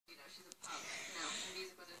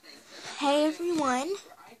Hey everyone,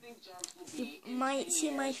 you might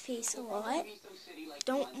see my face a lot.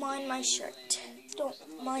 Don't mind my shirt, don't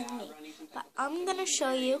mind me. But I'm going to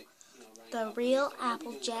show you the real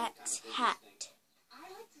Applejack's hat.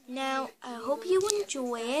 Now, I hope you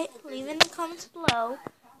enjoy it. Leave in the comments below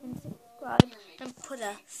and subscribe and put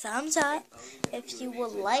a thumbs up if you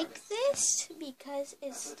will like this, because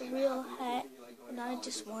it's the real hat and I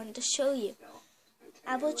just wanted to show you.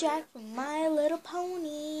 Applejack from My Little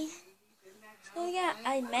Pony. So yeah,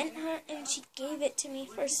 I met her and she gave it to me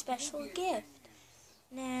for a special gift.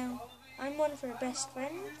 Now, I'm one of her best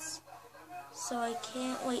friends, so I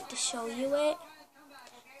can't wait to show you it.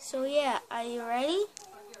 So yeah, are you ready?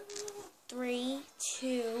 3,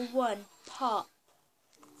 2, 1, pop.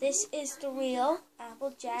 This is the real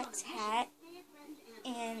Applejack's hat,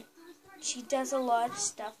 and she does a lot of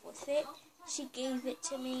stuff with it. She gave it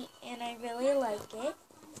to me and I really like it.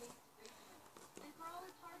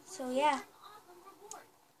 So yeah,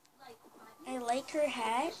 I like her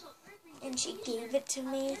hat and she gave it to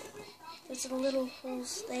me. There's a little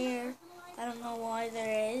holes there. I don't know why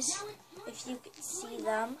there is. If you could see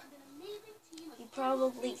them. You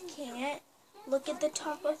probably can't. Look at the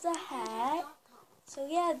top of the hat. So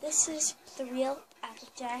yeah, this is the real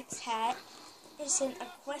Applejack's hat. It's in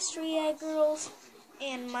Equestria Girls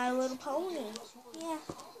and My Little Pony. Yeah,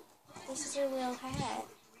 this is a real hat.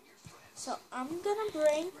 So I'm gonna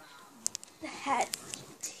bring the hat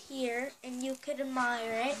here and you could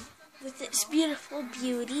admire it with its beautiful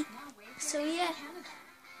beauty. So yeah.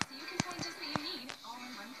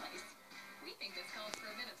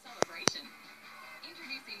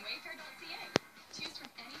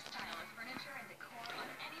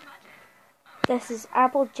 This is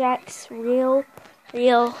Applejack's real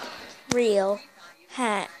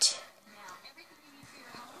hat.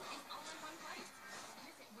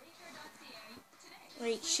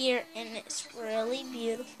 Right here, and it's really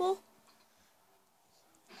beautiful.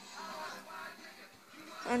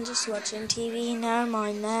 I'm just watching TV, never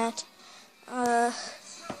mind that.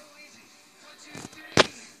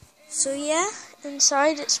 So yeah,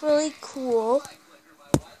 inside it's really cool.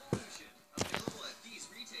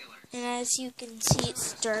 And as you can see,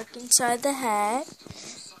 it's dark inside the hat.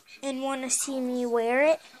 And want to see me wear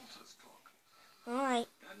it? Alright,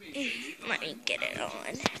 let me get it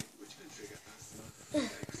on.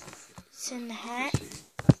 It's in the hat.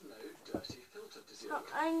 So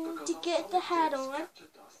I need to get the hat on.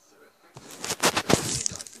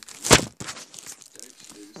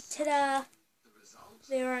 Ta-da!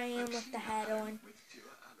 There I am with the hat on.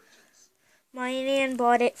 My nan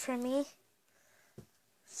bought it for me.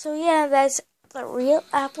 So yeah, that's the real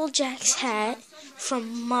Applejack's hat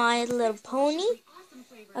from My Little Pony,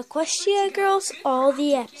 Equestria Girls, all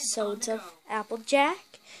the episodes of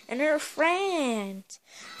Applejack and her friends.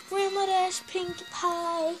 Grandma Dash, Pinkie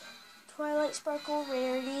Pie, Twilight Sparkle,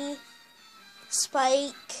 Rarity,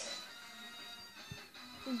 Spike,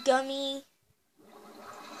 Gummy,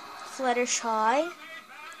 Fluttershy,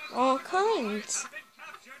 all kinds.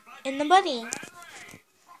 And the bunny.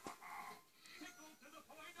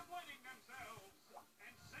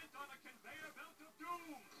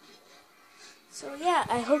 So yeah,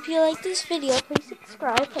 I hope you like this video. Please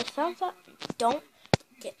subscribe, put a thumbs up, and don't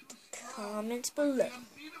forget the comments below.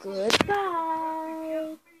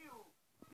 Goodbye.